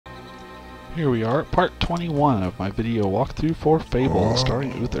Here we are at part 21 of my video walkthrough for Fable,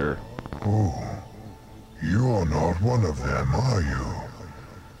 starring Uther. Oh, you're not one of them, are you?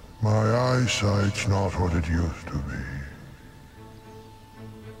 My eyesight's not what it used to be.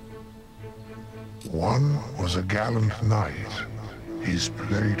 One was a gallant knight. His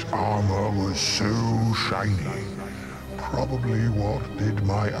plate armor was so shiny, probably what did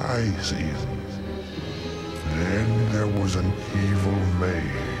my eyes in. Then there was an evil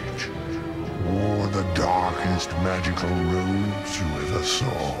mage, wore the darkest magical robes you ever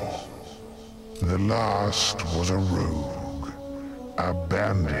saw. The last was a rogue, a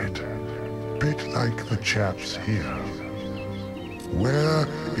bandit, bit like the chaps here. Where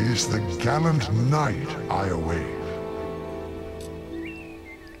is the gallant knight I await?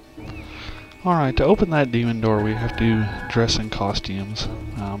 Alright, to open that demon door we have to dress in costumes.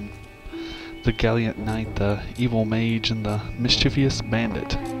 The gallant knight, the evil mage, and the mischievous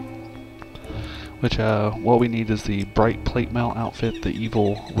bandit. Which, what we need is the bright plate mail outfit, the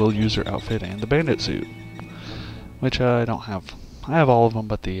evil will user outfit, and the bandit suit. Which I don't have. I have all of them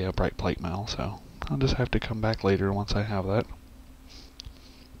but the bright plate mail, so I'll just have to come back later once I have that.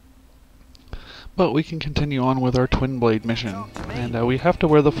 But we can continue on with our Twinblade mission, and we have to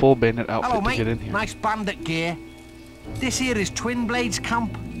wear the full bandit outfit to get in here. Nice bandit gear. This here is Twinblade's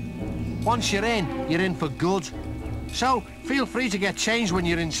camp. Once you're in for good. So, feel free to get changed when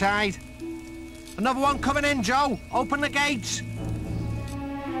you're inside. Another one coming in, Joe. Open the gates.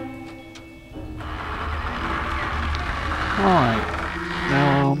 Alright,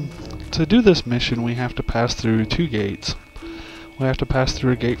 now to do this mission we have to pass through two gates. We have to pass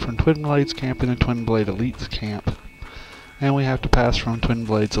through a gate from Twinblade's camp into Twinblade Elite's camp. And we have to pass from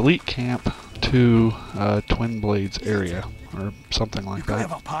Twinblade's Elite camp to Twinblade's area, or something like that. You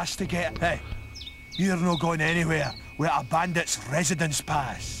have a pass to get. Hey, you're not going anywhere without a bandit's residence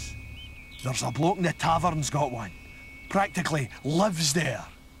pass. There's a bloke in the tavern's got one. Practically lives there.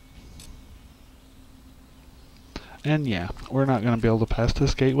 And yeah, we're not going to be able to pass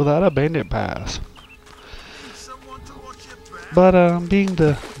this gate without a bandit pass. But being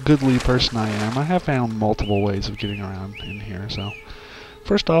the goodly person I am, I have found multiple ways of getting around in here. So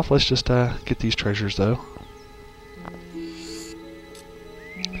first off, let's just get these treasures though.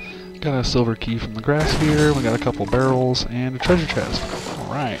 Got a silver key from the grass here, we got a couple barrels, and a treasure chest.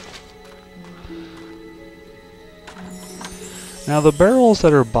 Alright. Now the barrels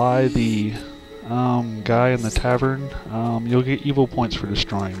that are by the guy in the tavern, you'll get evil points for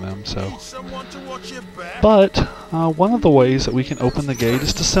destroying them, so. But one of the ways that we can open the gate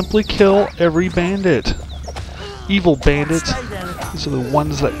is to simply kill every bandit. Evil bandits. These are the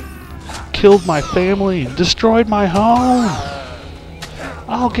ones that killed my family and destroyed my home.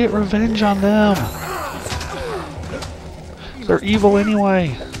 I'll get revenge on them. They're evil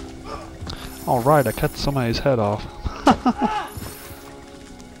anyway. Alright, I cut somebody's head off.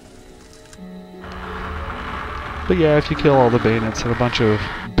 But yeah, if you kill all the bandits, then a bunch of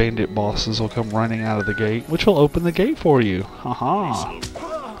bandit bosses will come running out of the gate, which will open the gate for you. Haha.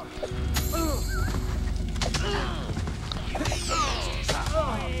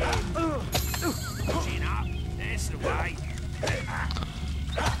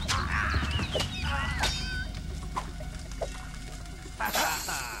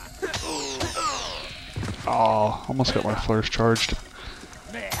 Oh, almost got my flares charged.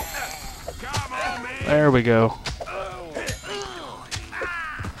 There we go.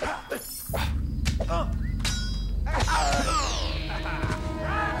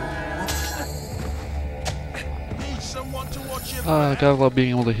 Gotta love being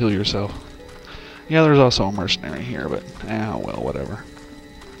able to heal yourself. Yeah, there's also a mercenary here, but well, whatever.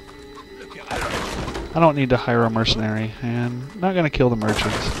 I don't need to hire a mercenary, and not gonna kill the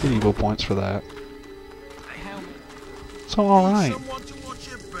merchants. Get evil points for that. So, alright. I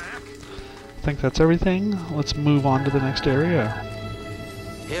think that's everything. Let's move on to the next area.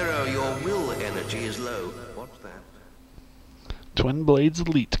 Hero, your will energy is low. What's that? Twinblade's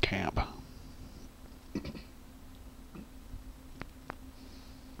Elite Camp.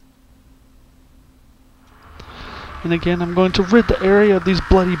 And again, I'm going to rid the area of these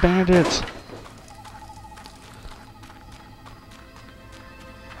bloody bandits.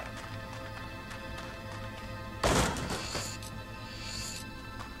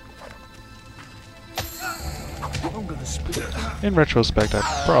 In retrospect, I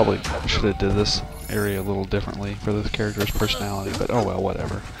probably should have did this area a little differently for the character's personality, but oh well,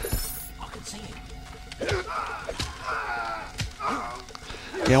 whatever.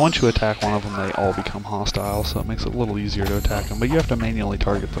 Yeah, once you attack one of them, they all become hostile, so it makes it a little easier to attack them. But you have to manually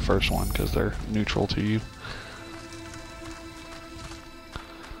target the first one because they're neutral to you.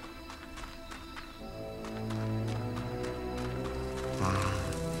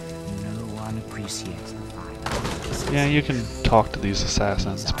 appreciates the fine. Yeah, you can talk to these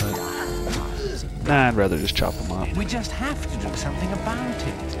assassins, but nah, I'd rather just chop them up. We just have to do something about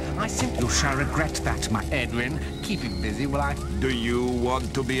it. I simply... You shall regret that, my Edwin. Keep him busy while I... Do you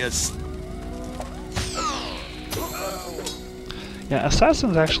want to be a... Yeah,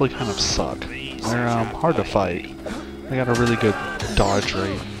 assassins actually kind of suck. They're hard to fight. They got a really good dodge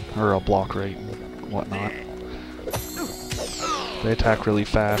rate, or a block rate, and whatnot. They attack really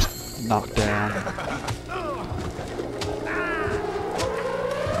fast, knock down.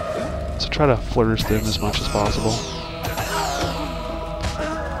 So try to flourish them as much as possible.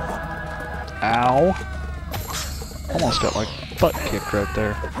 Ow! Almost got my butt kicked right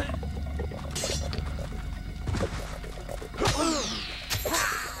there.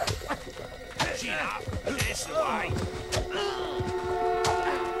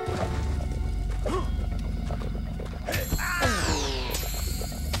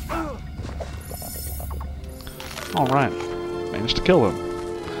 Alright, managed to kill him.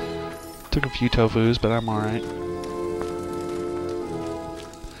 Took a few tofus, but I'm alright.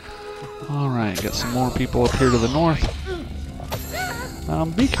 Alright, got some more people up here to the north.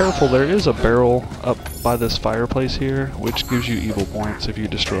 Be careful, there is a barrel up by this fireplace here, which gives you evil points if you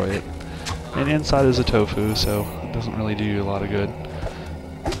destroy it. And inside is a tofu, so it doesn't really do you a lot of good.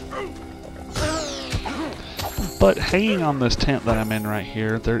 But hanging on this tent that I'm in right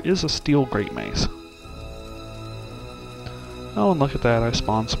here, there is a steel great mace. Oh, and look at that, I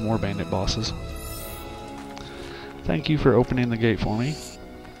spawned some more bandit bosses. Thank you for opening the gate for me.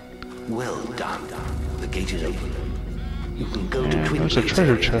 Well done. The gate is open. You can go to And there's a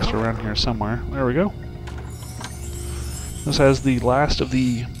treasure chest around here somewhere. There we go. This has the last of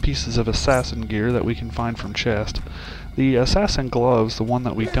the pieces of assassin gear that we can find from chest. The assassin gloves, the one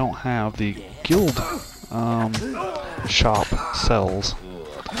that we don't have, the guild shop sells.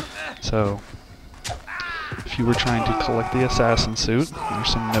 So, if you were trying to collect the assassin suit, there's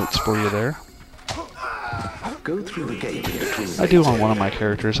some notes for you there. Go through the gate into Twinblade. I do on one of my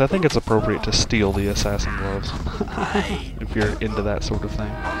characters. I think it's appropriate to steal the assassin gloves. If you're into that sort of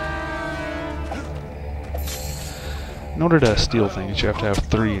thing. In order to steal things, you have to have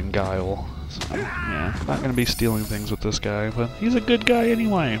 3 in guile. So, yeah, not going to be stealing things with this guy, but he's a good guy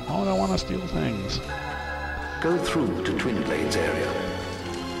anyway. Why would I want to steal things? Go through to Twinblade's area.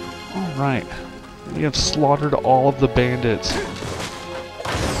 Alright. We have slaughtered all of the bandits.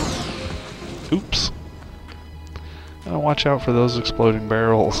 Oops. Gotta watch out for those exploding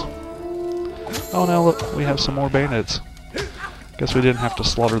barrels. Oh no, look, we have some more bandits. Guess we didn't have to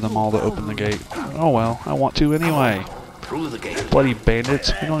slaughter them all to open the gate. Oh well, I want to anyway. Through the gate. Bloody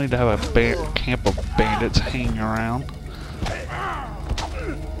bandits. We don't need to have a camp of bandits hanging around.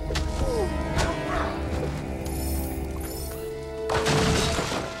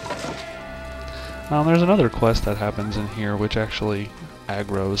 There's another quest that happens in here which actually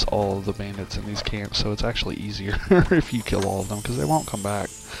aggroes all of the bandits in these camps, so it's actually easier if you kill all of them, because they won't come back.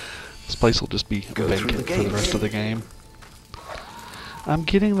 This place will just be vacant for the rest of the game. I'm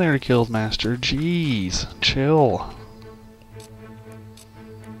getting there, Guildmaster. Jeez, chill.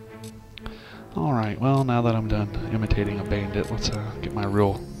 Alright, well, now that I'm done imitating a bandit, let's get my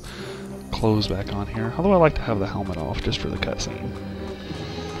real clothes back on here. Although I like to have the helmet off just for the cutscene.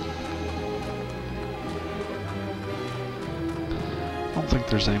 I don't think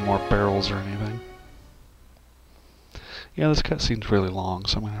there's any more barrels or anything. Yeah, this cutscene's really long,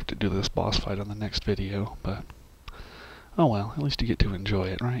 so I'm going to have to do this boss fight on the next video, but oh well, at least you get to enjoy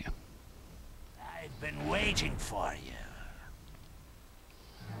it, right? I've been waiting for you.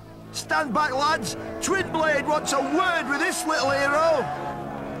 Stand back, lads! Twinblade wants a word with this little hero!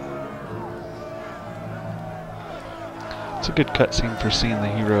 It's a good cutscene for seeing the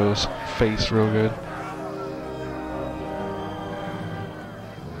hero's face real good.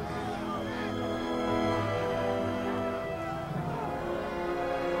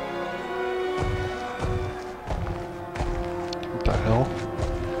 What the hell?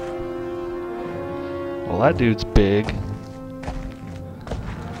 Well, that dude's big.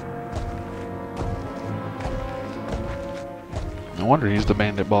 No wonder he's the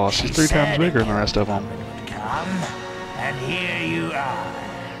bandit boss. He's 3 times bigger than the rest of them. Come, and here you are.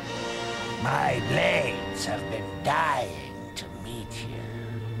 My blades have been dying to meet you.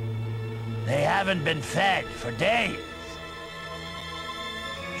 They haven't been fed for days.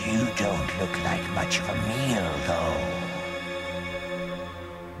 You don't look like much of a meal, though.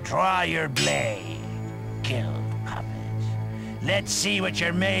 Draw your blade, guild puppet. Let's see what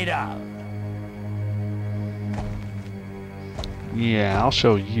you're made of. Yeah, I'll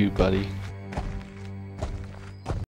show you, buddy.